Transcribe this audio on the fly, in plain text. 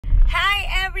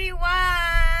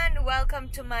everyone! Welcome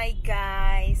to my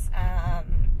guys.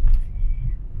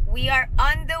 We are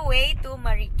on the way to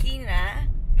Marikina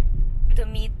to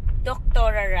meet Dr.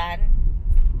 Rann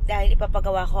dahil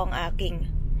ipapagawa ko ang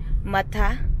aking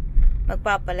mata.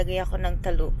 Magpapalagay ako ng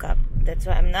talukap. That's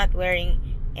why I'm not wearing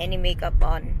any makeup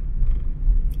on.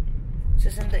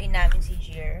 Susunduin namin si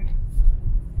Jer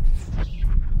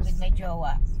with my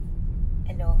jowa.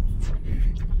 Hello.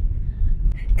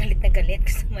 Galit na galit.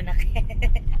 Gusto mo na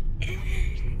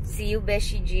See you,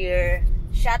 Beshi Jer.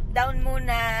 Shutdown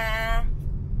muna.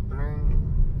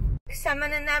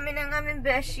 Kasama na namin ang aming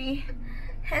Beshi.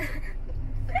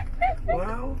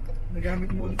 Wow. Nagamit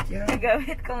mo ulit yan.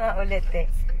 Nagamit ko nga ulit eh.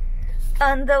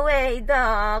 On the way,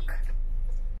 Doc.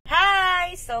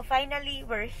 Hi! So, finally,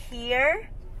 we're here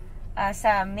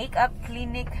sa Makeup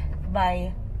Clinic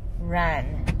by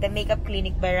Rann. The Makeup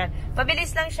Clinic by Rann.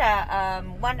 Pabilis lang siya.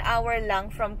 1 hour lang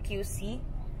from QC.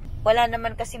 Wala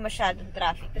naman kasi masyadong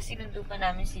traffic. Tapos sinundo pa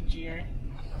namin si Jer.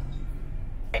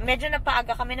 Medyo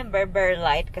napaaga kami ng Berber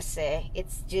Light kasi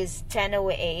it's just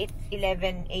 10:08.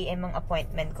 11 AM ang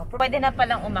appointment ko. Pwede na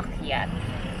palang umakyat.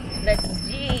 Let's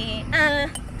see.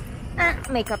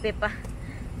 May kape pa.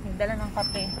 Nagdala ng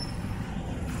kape.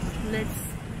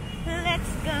 Let's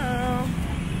go.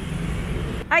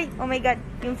 Ay, oh my God,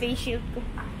 yung face shield ko.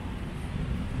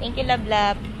 Thank you,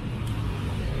 love.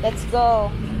 Let's go.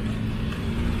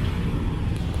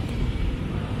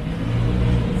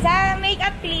 Sa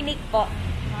Makeup Clinic po.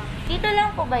 Dito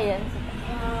lang po ba yun?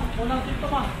 Unang dito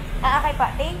pa. Okay pa.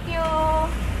 Thank you.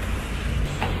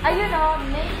 Ayun o,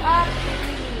 Makeup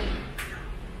Clinic.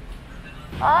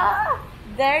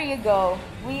 There you go.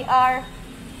 We are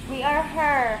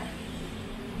her.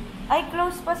 Ay,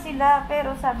 close pa sila.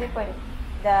 Pero sabi ko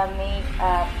the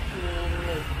Makeup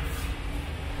Clinic.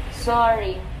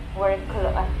 Sorry. We're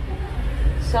close.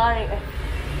 Sorry.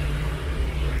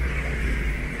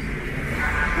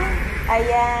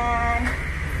 Ayan.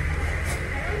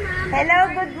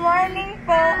 Hello, good morning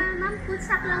po. Ma'am, food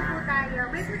sack lang po tayo.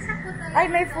 May food sack po tayo. Ay,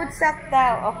 may food sack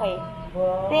daw. Okay.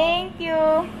 Wow. Thank you.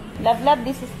 Love,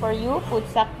 this is for you. Food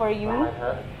sack for you.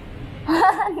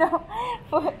 No.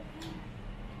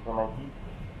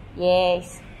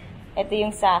 Yes. Ito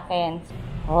yung sa akin.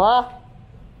 Oh.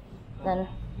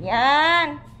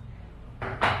 Yan.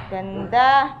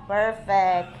 Ganda.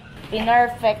 Perfect.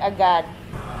 Pinerfect agad.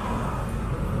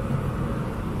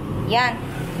 Yan.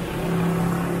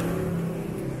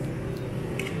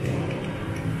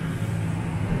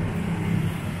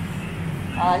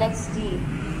 Oh, let's see.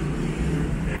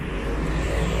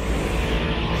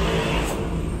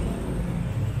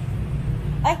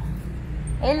 Ay!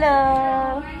 Hello!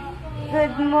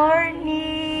 Good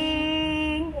morning!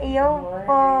 Yo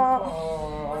po!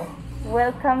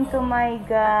 Welcome to my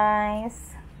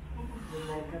guys.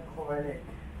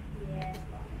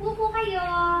 Pupo kayo.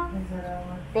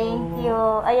 Thank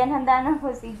you. Ayan, handa na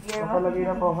po si Jer. Napalagay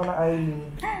na po ako ng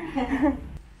eyelid.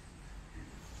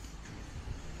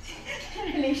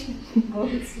 Relationship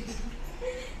goals.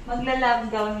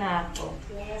 Magla-love gown na ako.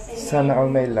 Yes. Sana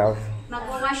all my love.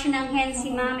 Mag-wash ng hands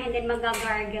si ma'am and then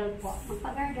mag-gargle po.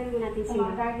 Magpa-gargle mo natin si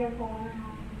ma'am. Mag-gargle po.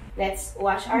 Let's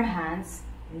wash our hands.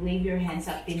 Wave your hands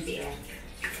up in the air.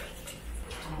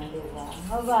 Ay, diba?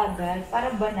 Mabagal.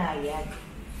 Parang banayad.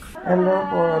 Hello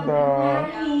po,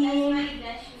 Doc. Ay,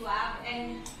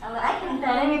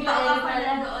 may pa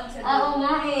pala doon sa doon. Oo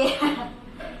nga eh.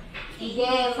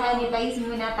 Sige, sanitize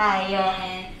muna tayo.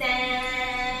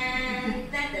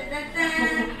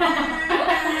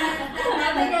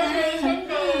 Happy graduation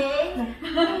day!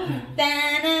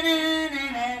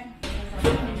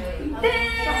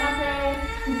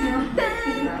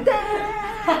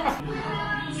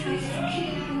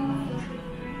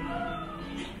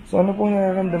 So ano pong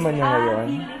nararamdaman niya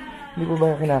ngayon? Hindi po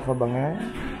ba kinakabangan?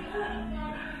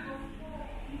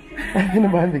 Ay,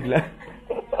 kinabahan bigla.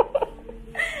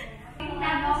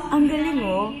 Ang galing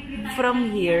oh.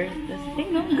 From here.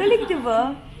 Tingnan, galing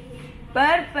diba?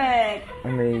 Perfect!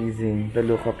 Amazing. The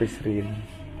look-up is real.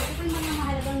 Ito yung mga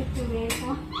mahalagang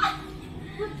instrumento.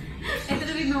 Ito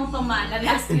na yung mga pamana.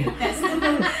 Last year test.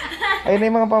 Ayun na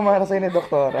yung mga pamara sa'yo ni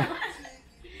Doktora.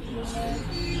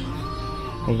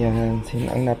 Ayan.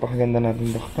 Ang napakaganda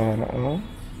natin, Doktora. Oh.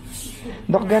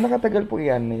 Dok, gano'ng katagal po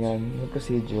yan na yan? Yung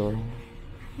procedure?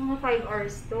 Mga 5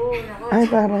 hours to. Ay,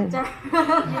 parang.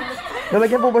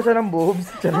 Nalagyan po ba siya ng boobs?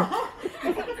 Kasama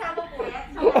po yan.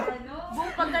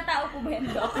 Buong pagkatao po ba yan,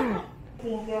 Dok?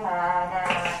 Thank you, Hana.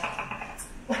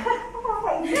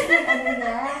 Ano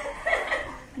na?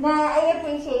 na I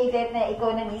appreciate it na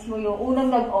ikaw na mismo yung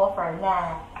unang nag-offer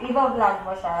na i-vlog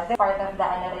mo siya. The part of the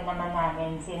ano rin naman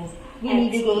namin since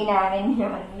binibigay namin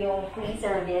yung free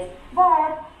service.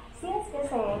 But, since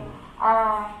kasi,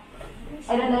 I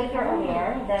don't know if you're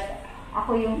aware that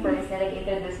ako yung first na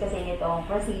nag-introduce kasi nitong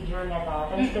procedure na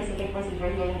to, itong specific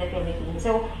procedure here in the Philippines.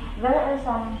 So, there are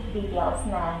some details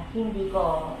na hindi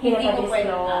ko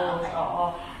pinapa-disclose.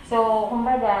 Oo. So,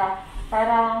 kumbaga,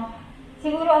 parang,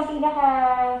 siguro ang pinaka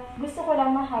gusto ko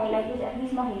lang ma-highlight is at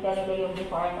least makita nila yung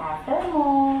before and after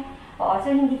mo. Oo,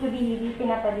 so hindi ko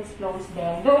pinapa-disclose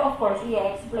din. Though, of course,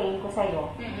 i-explain ko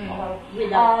sa'yo. Okay?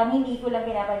 Hindi ko lang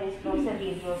pinapa-disclose sa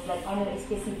videos like ano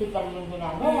specifically yung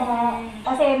ginagawa.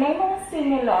 Kasi may mga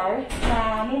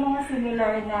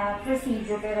similar na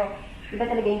procedure pero iba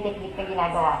talaga yung technique na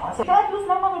ginagawa ko. So at least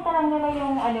lang makita lang nila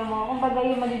yung ano mo, kumbaga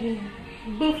yung magiging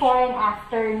before and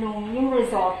after nung yung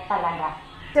result talaga.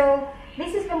 So,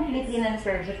 this is completely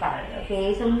non-surgical,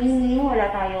 okay? So, meaning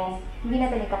wala tayong, hindi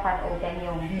natin ika-cut open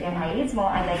yung eyelids mo,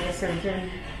 unlike the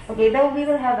surgery. Okay, though we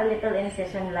will have a little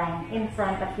incision lang in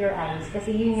front of your eyes,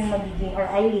 kasi yun yung magiging, or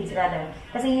eyelids rather,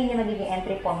 kasi yun yung magiging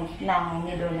entry point ng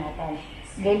needle natin.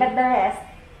 Okay, but the rest,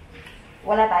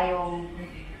 wala tayong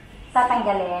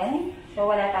tatanggalin, so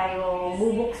wala tayong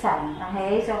bubuksan,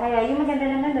 okay? So, kaya yung maganda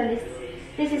naman doon is,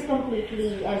 this is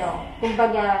completely,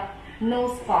 kumbaga,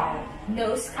 no scar.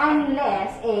 No scar.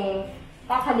 Unless,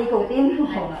 kakalikutin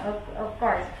mo. Of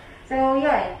course. So,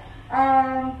 yun.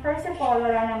 First of all,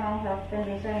 wala namang health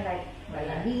condition like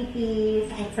diabetes,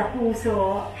 sakit sa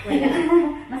puso.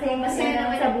 Masaya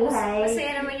naman sa buhay.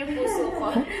 Masaya naman yung puso ko.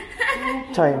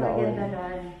 China.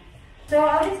 So,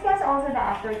 I'll discuss also the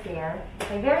aftercare.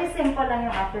 Okay, very simple lang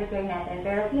yung aftercare natin.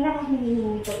 Pero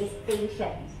pinaka-hinihingi ko is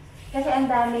patience. Kasi ang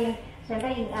daming,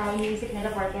 siyempre, iniisip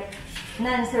nila porket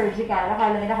non-surgical,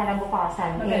 akala nila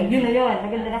kanabukasan. Yun na yun,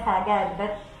 maganda na kagad.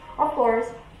 But, of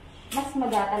course, mas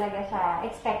maga talaga siya,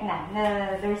 expect na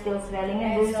there's still swelling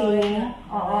and bruising.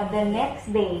 Oo, the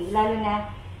next day, lalo na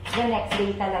the next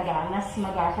day talaga, mas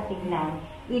maga siya tignan.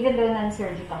 Even though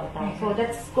non-surgical to. So,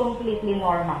 that's completely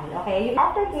normal. Okay? Yung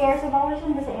aftercare, so bawal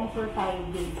siya basahin for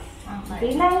 5 days.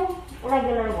 Okay? Ng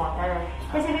regular water.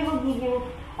 Kasi we will give you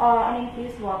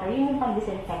uninfused water, yun yung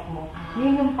pang-disinfect mo.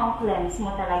 Yun yung pang-cleanse mo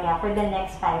talaga for the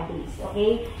next 5 days.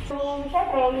 Okay? So,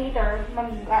 syempre, later,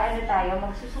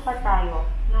 magsusukat tayo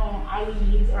ng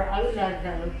eyelids or eye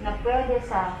level na pwede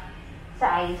sa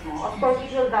eyes mo. Of course,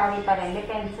 it will vary pa rin.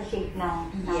 Depende sa shape ng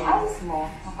eyes mo.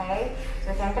 Okay?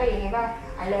 So, syempre, yung iba,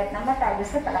 alit na mata,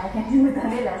 gusto talaga yung mata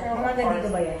nila. So, mga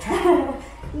ganito ba yan?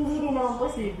 Hindi din naman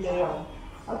posible yun.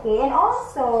 Okay, and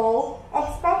also,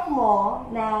 expect mo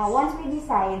na once we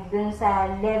decide dun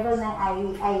sa level ng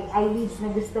eyelids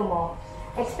na gusto mo,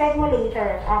 expect mo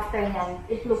later, after nyan,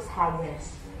 it looks higher.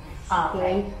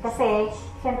 Okay? Kasi,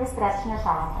 syempre stretch na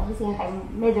siya, at the same time,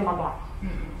 medyo maga.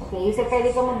 Okay, so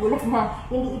pwede ka magulat na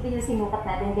hindi ito yung sinukat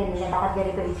natin kanina, bakit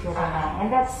ganito itsura na.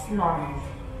 And that's normal.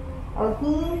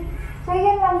 Okay? So,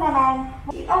 yan lang naman.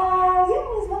 Yung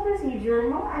mismo procedure,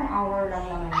 mga an hour lang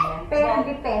naman yan. Pero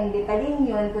depende pa din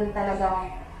yun kung talagang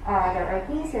there are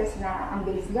cases na ang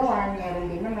bilis gawan, meron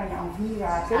din naman na ang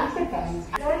hirap. So, it depends.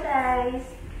 So, guys,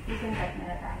 disinfect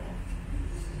na tayo.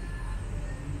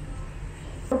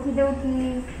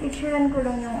 Okie-dokie, picturean ko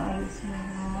lang yung eyes mo.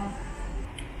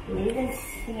 Okay, let's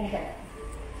tingin ka.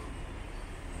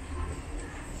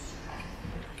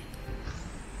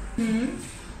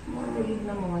 Monolid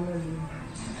na monolid.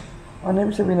 Ano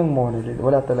yung sabihin ng monolid?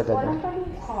 Wala talaga doon. Walang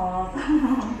talikap.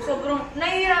 Sobrang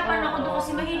nahihirapan ako doon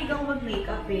kasi mahilig ako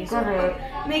mag-makeup eh. So, Correct.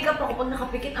 makeup ako pag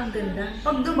nakapikit, ang ganda.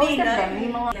 Pag Most of dumilat, them,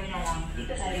 yung mga na lang.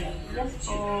 Dito tayo. Yes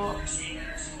po.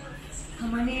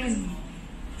 kamanin.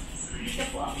 Dito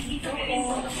po ako. Dito po.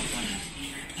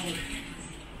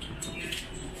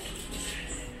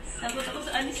 Takot ako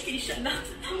sa anesthesia na.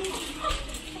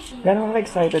 Gano'n ka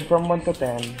excited from 1 to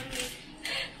 10?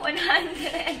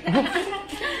 100.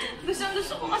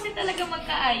 Gusto ko kasi talaga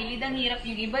magka-eyelid. Ang hirap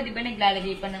yung iba, di ba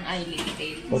naglalagay pa ng eyelid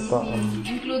tape? Totoo.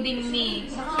 Including me.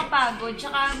 Nakakapagod.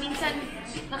 Tsaka minsan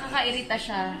nakakairita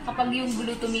siya kapag yung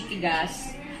glue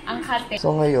tumitigas. Ang kate.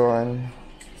 So ngayon,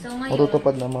 ngayon,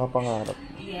 matutupad na mga pangarap.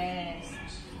 yes.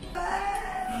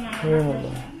 Ayun mo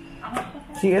ba?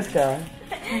 CS ka?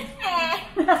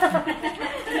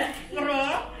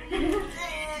 Ire?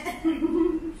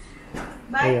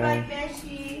 Bye-bye,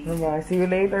 Beshi. Bye-bye. See you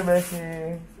later,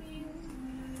 Beshi.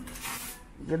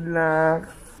 Good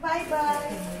luck.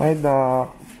 Bye-bye. Bye,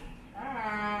 Doc.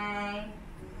 Bye.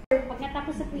 Pag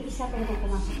natapos sa isa, pwede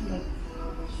pumasok ulit.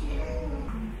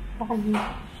 Pakagisa.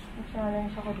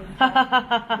 Challenge ako dun.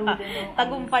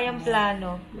 Tagumpay ang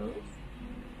plano.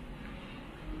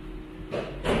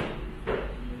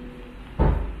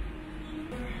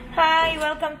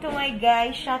 welcome to my guy,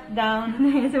 shutdown.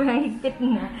 So, higpit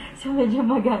na. So, medyo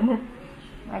magana.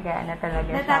 Magana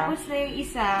talaga siya. Natapos na yung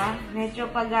isa,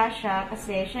 medyo paga siya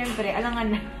kasi syempre,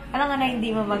 alangan na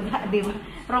hindi mamaga, di ba?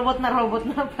 Robot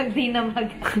na pag di na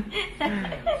maga.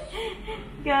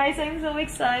 Guys, I'm so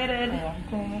excited. Ayan,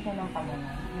 kunin siya ng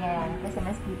pagana. Yan, kasi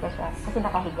mas kita siya. Kasi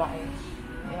nakahiga eh.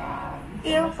 Yan.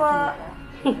 Iyo po.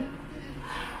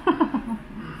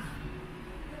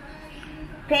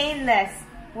 Painless.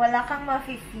 Wala kang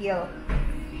mafe-feel.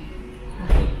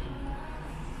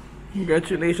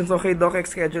 Congratulations. Okay, Doc,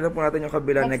 schedule na po natin yung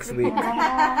kabila next week.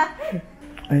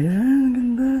 Ayan,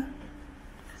 ganda.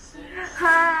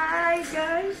 Hi,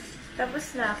 guys!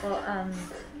 Tapos na ako.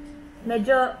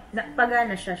 Medyo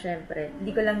pagana siya, syempre.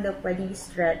 Hindi ko lang daw pwede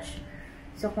stretch.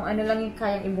 So, kung ano lang yung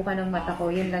kayang ibuka ng mata ko,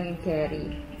 yun lang yung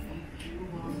carry.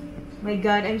 My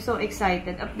God, I'm so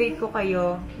excited. Update ko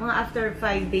kayo. Mga after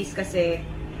 5 days kasi,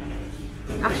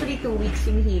 actually 2 weeks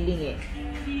yung healing eh.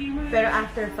 Pero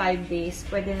after 5 days,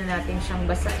 pwede na natin siyang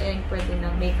basain, pwede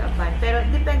nang make-upan. Pero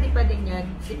depende pa din yan.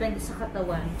 Depende sa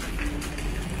katawan.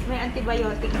 May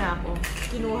antibiotic na ako.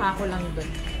 Kinuha ko lang dun.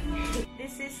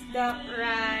 This is Doc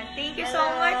Rann. Thank you so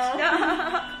much, Doc.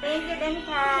 Thank you din,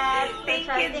 Kat. Thank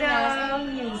you, Doc.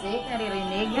 Ang music,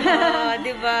 naririnig. Oh,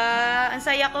 diba? Ang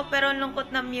saya ko pero ang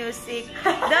lungkot na music.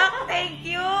 Doc, thank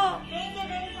you. Thank you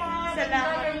din, Kat.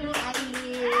 Salamat. Enjoy your new eyelid.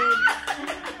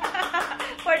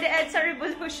 For the EDSA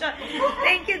revolution.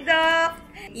 Thank you, Doc.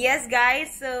 Yes,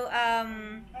 guys. So,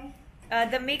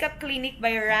 the Makeup Clinic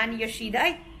by Rann, Yoshida.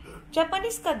 Ay,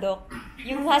 Japanese ka, Doc?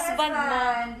 Yung husband mo.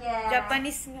 Yeah.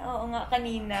 Japanese nga. Oo nga,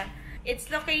 kanina. It's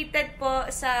located po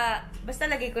sa... Basta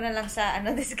lagay ko na lang sa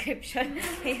description.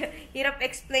 Hirap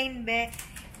explain, be.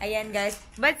 Ayan, guys.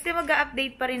 But still,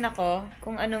 mag-update pa rin ako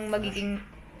kung anong magiging...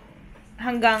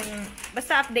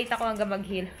 basta update ako hanggang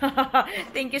mag-heal.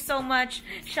 Thank you so much.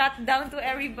 Shut down to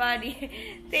everybody.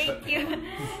 Thank you.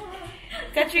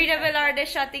 Katrina Velarde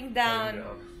shutting down.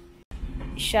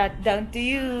 Shut down to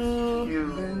you.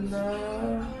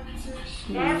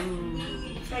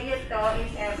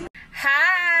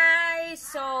 Hi!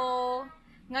 So,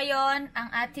 ngayon, ang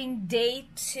ating day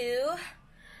 2.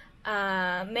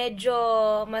 Medyo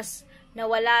mas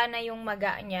nawala na yung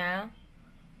maga niya.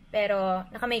 Pero,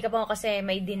 naka-makeup ako kasi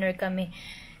may dinner kami.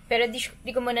 Pero,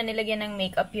 di ko muna nilagyan ng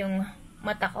makeup yung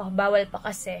mata ko. Bawal pa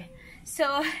kasi. So,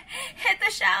 eto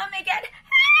siya. Oh my God!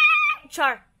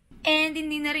 Char! And,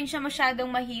 hindi na rin siya masyadong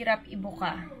mahirap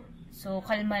ibuka. So,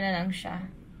 kalma na lang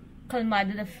siya.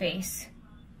 Kalmado the face.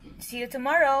 See you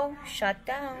tomorrow. Shut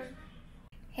down.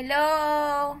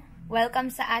 Hello! Welcome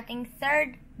sa ating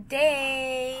 3rd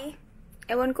day.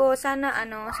 Ewan ko, sana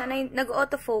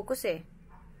nag-autofocus eh.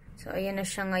 So, ayan na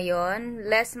siya ngayon.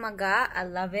 Less maga. I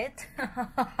love it.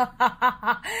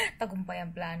 Tagumpay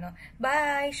ang plano.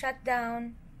 Bye! Shut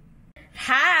down.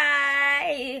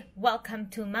 Hi! Welcome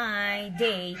to my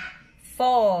day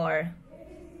 4.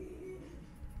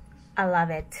 I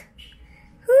love it.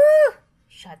 Woo!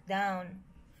 Shut down.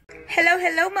 Hello,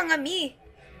 hello mga mi.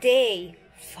 Day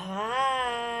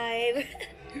 5.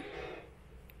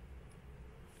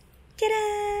 Tada!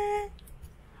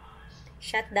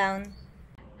 Shut down.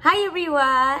 Hi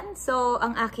everyone! So,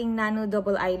 ang aking nano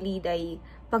double eyelid ay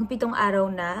pang 7 araw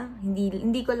na.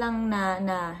 Hindi ko lang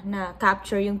na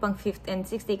capture yung pang 5th and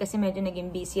 6th day kasi medyo naging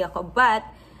busy ako. But,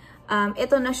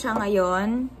 ito na siya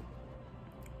ngayon.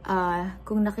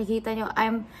 Kung nakikita nyo,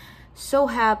 I'm so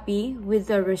happy with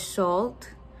the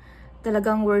result.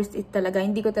 Talagang worth it talaga.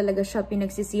 Hindi ko talaga siya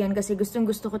pinagsisihan kasi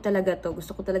gustong-gusto ko talaga to.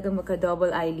 Gusto ko talaga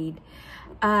magka-double eyelid.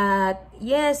 At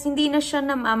yes, hindi na siya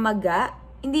namamaga.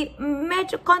 Hindi,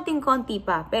 medyo konting-konti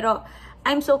pa. Pero,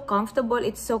 I'm so comfortable.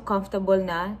 It's so comfortable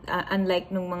na.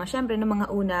 Unlike nung mga, syempre, nung mga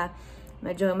una,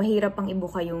 medyo mahirap pang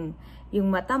ibuka yung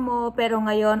mata mo. Pero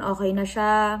ngayon, okay na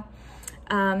siya.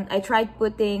 I tried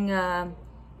putting an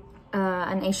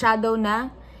eyeshadow na.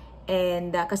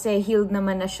 And, kasi healed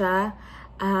naman na siya.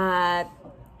 At,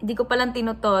 hindi ko palang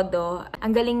tinutodo. Ang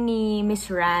galing ni Miss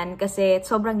Rann kasi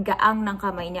sobrang gaang ng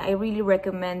kamay niya. I really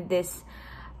recommend this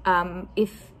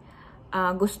if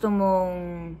gusto mong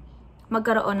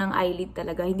magkaroon ng eyelid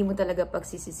talaga. Hindi mo talaga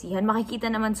pagsisisihan.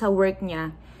 Makikita naman sa work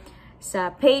niya.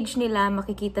 Sa page nila,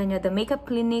 makikita niya The Makeup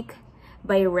Clinic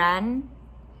by Rann.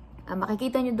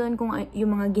 Makikita niyo doon kung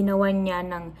yung mga ginawa niya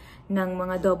ng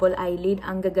mga double eyelid.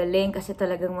 Ang gagaling kasi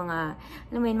talagang mga,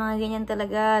 alam mo yun, mga ganyan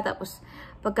talaga. Tapos,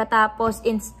 pagkatapos,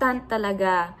 instant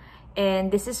talaga.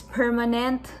 And this is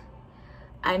permanent.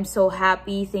 I'm so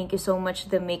happy. Thank you so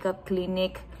much, The Makeup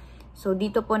Clinic. So,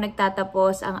 dito po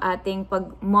nagtatapos ang ating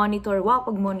pag-monitor. Wow,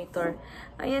 pag-monitor.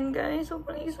 Ayan guys,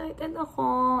 sobrang excited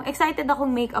ako. Excited akong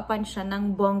make-upan siya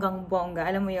ng bonggang-bongga.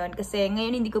 Alam mo yon, kasi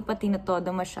ngayon hindi ko pa tinatodo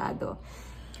masyado.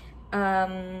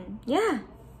 Yeah,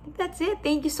 I think that's it.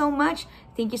 Thank you so much.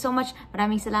 Thank you so much.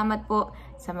 Maraming salamat po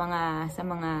sa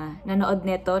mga nanood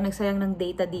neto. Nagsayang ng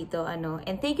data dito.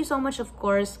 And thank you so much, of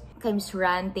course, kay Miss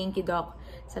Rann. Thank you, Doc.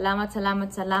 Salamat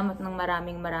ng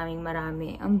maraming.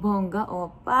 Ang bongga,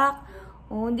 opak.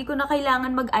 Oh, hindi ko na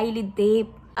kailangan mag-eyelid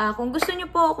tape. Kung gusto nyo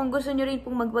rin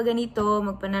pong magpaganito,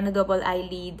 magpa-nano double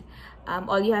eyelid,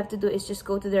 all you have to do is just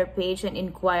go to their page and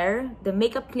inquire. The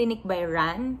Makeup Clinic by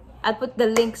Rann. I'll put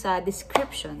the link sa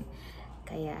description.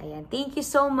 Kaya, ayan. Thank you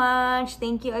so much.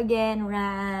 Thank you again,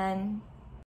 Rann.